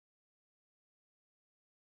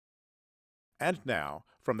And now,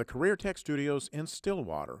 from the Career Tech Studios in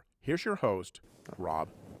Stillwater, here's your host, Rob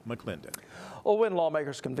McClendon. Well, when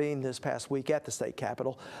lawmakers convened this past week at the state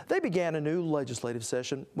capitol, they began a new legislative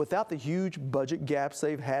session without the huge budget gaps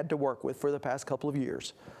they've had to work with for the past couple of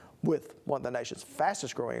years. With one of the nation's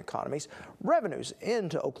fastest growing economies, revenues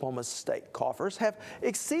into Oklahoma's state coffers have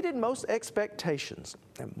exceeded most expectations.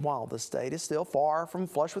 And while the state is still far from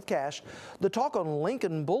flush with cash, the talk on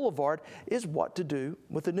Lincoln Boulevard is what to do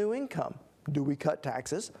with the new income. Do we cut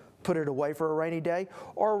taxes, put it away for a rainy day,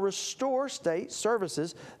 or restore state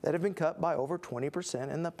services that have been cut by over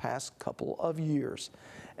 20% in the past couple of years?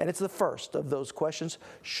 And it's the first of those questions,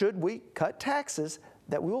 should we cut taxes,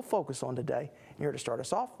 that we will focus on today. And here to start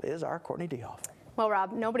us off is our Courtney Dehoff. Well,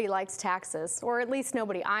 Rob, nobody likes taxes, or at least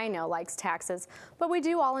nobody I know likes taxes, but we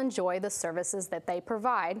do all enjoy the services that they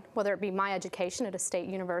provide, whether it be my education at a state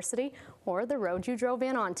university or the road you drove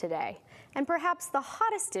in on today. And perhaps the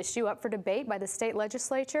hottest issue up for debate by the state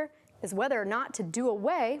legislature is whether or not to do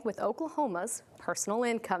away with Oklahoma's personal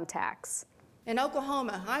income tax. And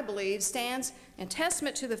Oklahoma, I believe, stands in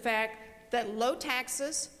testament to the fact that low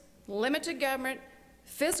taxes, limited government,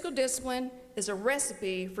 fiscal discipline is a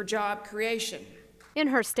recipe for job creation. In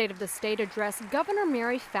her State of the State address, Governor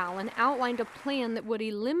Mary Fallin outlined a plan that would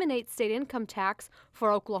eliminate state income tax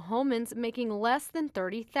for Oklahomans making less than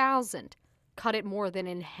 $30,000, cut it more than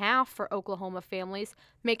in half for Oklahoma families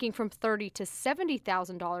making from $30,000 to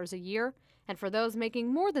 $70,000 a year, and for those making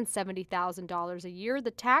more than $70,000 a year,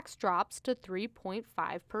 the tax drops to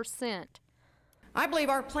 3.5%. I believe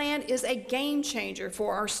our plan is a game changer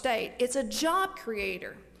for our state. It's a job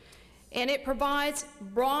creator, and it provides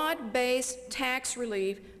broad-based tax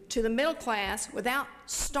relief to the middle class without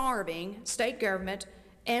starving state government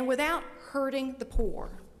and without hurting the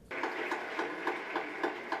poor.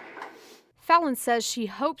 Fallin says she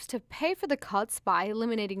hopes to pay for the cuts by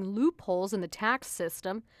eliminating loopholes in the tax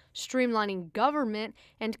system, streamlining government,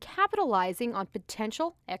 and capitalizing on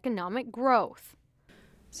potential economic growth.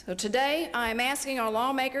 So today, I'm asking our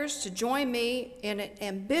lawmakers to join me in an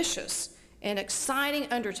ambitious and exciting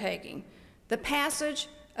undertaking, the passage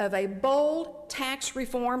of a bold tax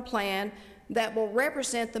reform plan that will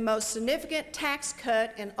represent the most significant tax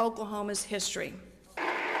cut in Oklahoma's history.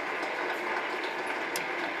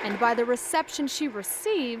 And by the reception she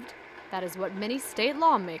received, that is what many state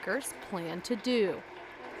lawmakers plan to do.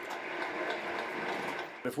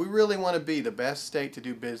 If we really want to be the best state to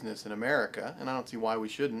do business in America, and I don't see why we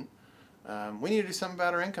shouldn't, we need to do something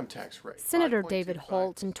about our income tax rate. Senator David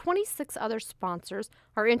Holt and 26 other sponsors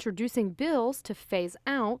are introducing bills to phase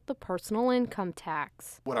out the personal income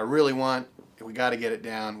tax. What I really want, we got to get it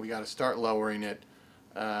down. We got to start lowering it,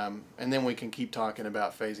 and then we can keep talking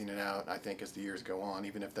about phasing it out, I think, as the years go on,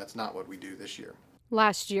 even if that's not what we do this year.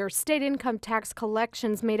 Last year, state income tax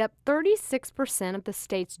collections made up 36% of the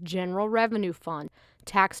state's general revenue fund,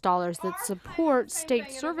 tax dollars that support state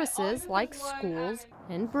services like schools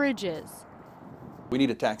and bridges. We need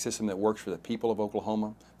a tax system that works for the people of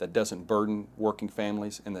Oklahoma, that doesn't burden working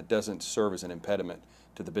families, and that doesn't serve as an impediment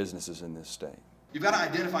to the businesses in this state. You've got to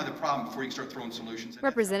identify the problem before you can start throwing solutions.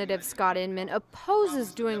 Representative Scott Inman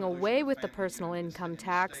opposes doing away with the personal income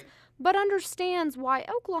tax, but understands why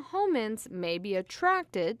Oklahomans may be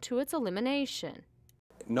attracted to its elimination.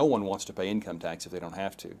 No one wants to pay income tax if they don't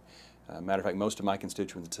have to. Matter of fact, most of my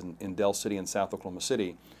constituents in Del City and South Oklahoma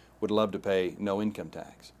City would love to pay no income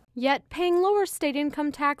tax. Yet paying lower state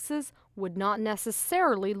income taxes would not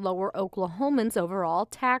necessarily lower Oklahomans' overall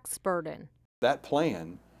tax burden. That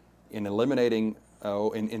plan, in eliminating,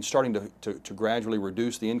 in starting to gradually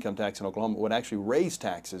reduce the income tax in Oklahoma, would actually raise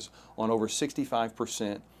taxes on over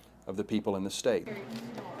 65% of the people in the state.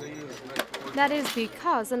 That is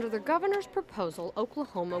because under the governor's proposal,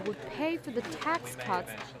 Oklahoma would pay for the tax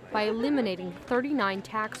cuts by eliminating 39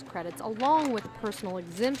 tax credits along with personal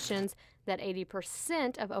exemptions that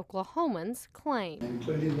 80% of Oklahomans claim.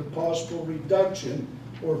 Including the possible reduction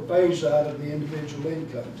or phase out of the individual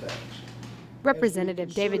income tax.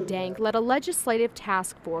 Representative David Dank led a legislative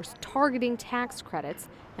task force targeting tax credits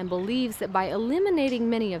and believes that by eliminating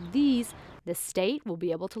many of these, the state will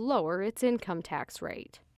be able to lower its income tax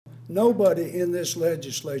rate. Nobody in this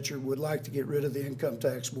legislature would like to get rid of the income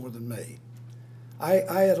tax more than me. I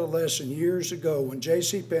had a lesson years ago when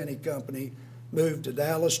J.C. Penney Company moved to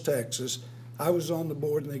Dallas, Texas. I was on the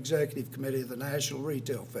board and the executive committee of the National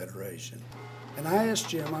Retail Federation. And I asked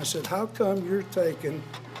Jim, I said, how come you're taking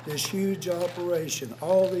this huge operation,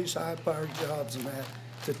 all these high-powered jobs and that,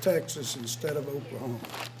 to Texas instead of Oklahoma,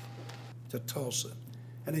 to Tulsa?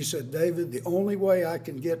 And he said, David, the only way I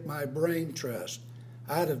can get my brain trust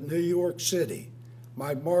out of New York City,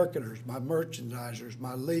 my marketers, my merchandisers,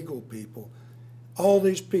 my legal people, all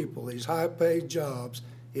these people, these high-paid jobs,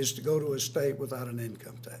 is to go to a state without an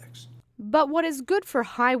income tax. But what is good for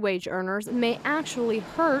high-wage earners may actually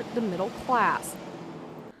hurt the middle class.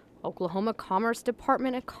 Oklahoma Commerce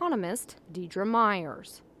Department economist Deidre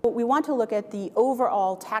Myers. We want to look at the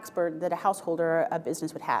overall tax burden that a household or a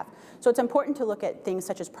business would have. So it's important to look at things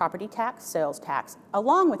such as property tax, sales tax,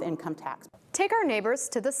 along with income tax. Take our neighbors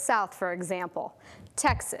to the south, for example.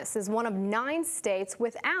 Texas is one of 9 states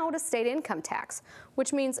without a state income tax,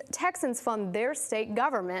 which means Texans fund their state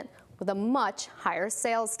government with a much higher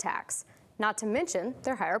sales tax, not to mention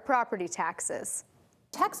their higher property taxes.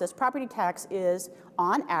 Texas property tax is,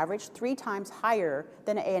 on average, 3 times higher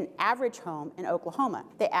than an average home in Oklahoma.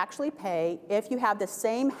 They actually pay, if you have the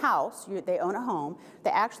same house, they own a home, they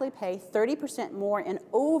actually pay 30% more in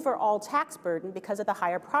overall tax burden because of the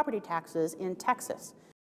higher property taxes in Texas.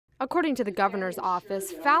 According to the governor's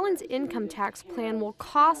office, Fallon's income tax plan will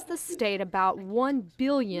cost the state about $1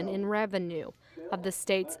 billion in revenue of the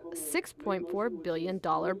state's $6.4 billion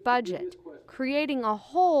budget, creating a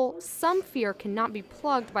hole some fear cannot be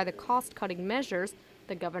plugged by the cost-cutting measures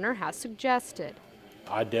the governor has suggested.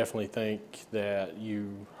 I definitely think that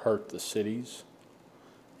you hurt the cities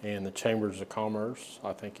and the chambers of commerce.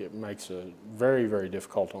 I think it makes it very, very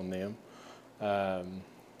difficult on them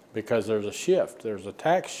because there's a shift, there's a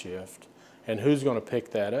tax shift, and who's going to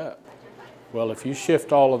pick that up? Well, if you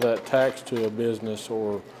shift all of that tax to a business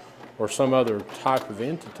or some other type of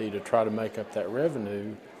entity to try to make up that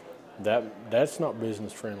revenue, that's not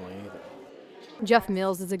business friendly either. Jeff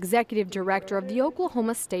Mills is executive director of the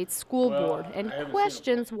Oklahoma State School Board and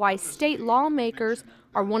questions why state lawmakers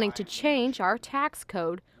are wanting to change our tax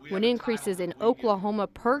code when increases in Oklahoma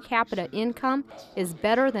per capita income is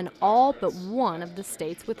better than all but one of the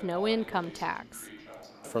states with no income tax.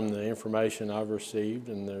 From the information I've received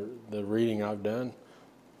and the reading I've done,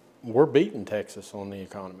 we're beating Texas on the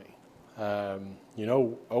economy. You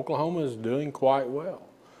know, Oklahoma is doing quite well.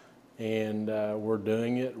 And we're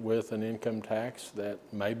doing it with an income tax that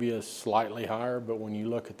maybe is slightly higher, but when you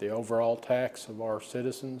look at the overall tax of our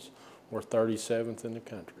citizens, we're 37th in the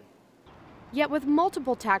country. Yet with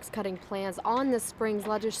multiple tax-cutting plans on this spring's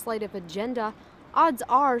legislative agenda, odds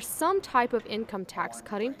are some type of income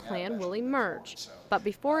tax-cutting plan will emerge. But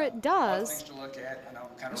before it does...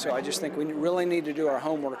 So I just think we really need to do our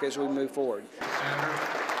homework as we move forward.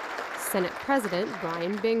 Senate President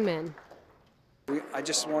Brian Bingman. I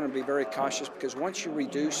just want to be very cautious because once you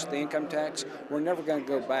reduce the income tax, we're never going to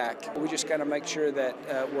go back. We just got to make sure that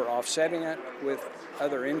we're offsetting it with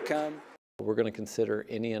other income. We're going to consider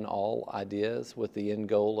any and all ideas with the end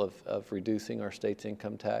goal of reducing our state's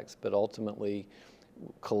income tax, but ultimately,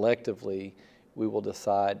 collectively, we will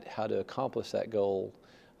decide how to accomplish that goal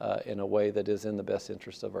in a way that is in the best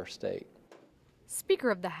interest of our state.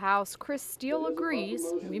 Speaker of the House Chris Steele agrees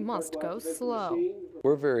we must go slow.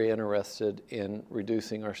 We're very interested in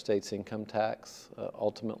reducing our state's income tax,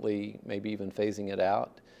 ultimately maybe even phasing it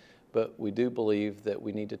out, but we do believe that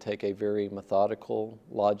we need to take a very methodical,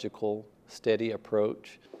 logical, steady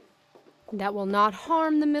approach. That will not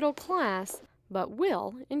harm the middle class, but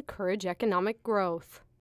will encourage economic growth.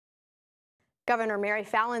 Governor Mary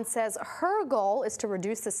Fallin says her goal is to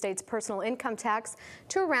reduce the state's personal income tax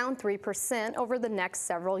to around 3% over the next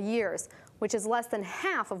several years, which is less than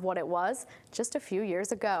half of what it was just a few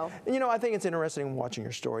years ago. You know, I think it's interesting watching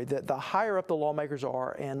your story that the higher up the lawmakers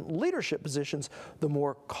are in leadership positions, the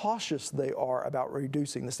more cautious they are about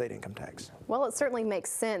reducing the state income tax. Well, it certainly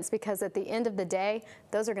makes sense because at the end of the day,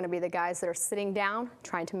 those are going to be the guys that are sitting down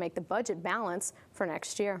trying to make the budget balance for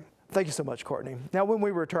next year. Thank you so much, Courtney. Now, when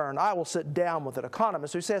we return, I will sit down with an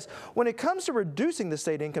economist who says when it comes to reducing the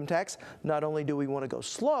state income tax, not only do we want to go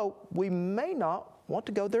slow, we may not want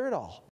to go there at all.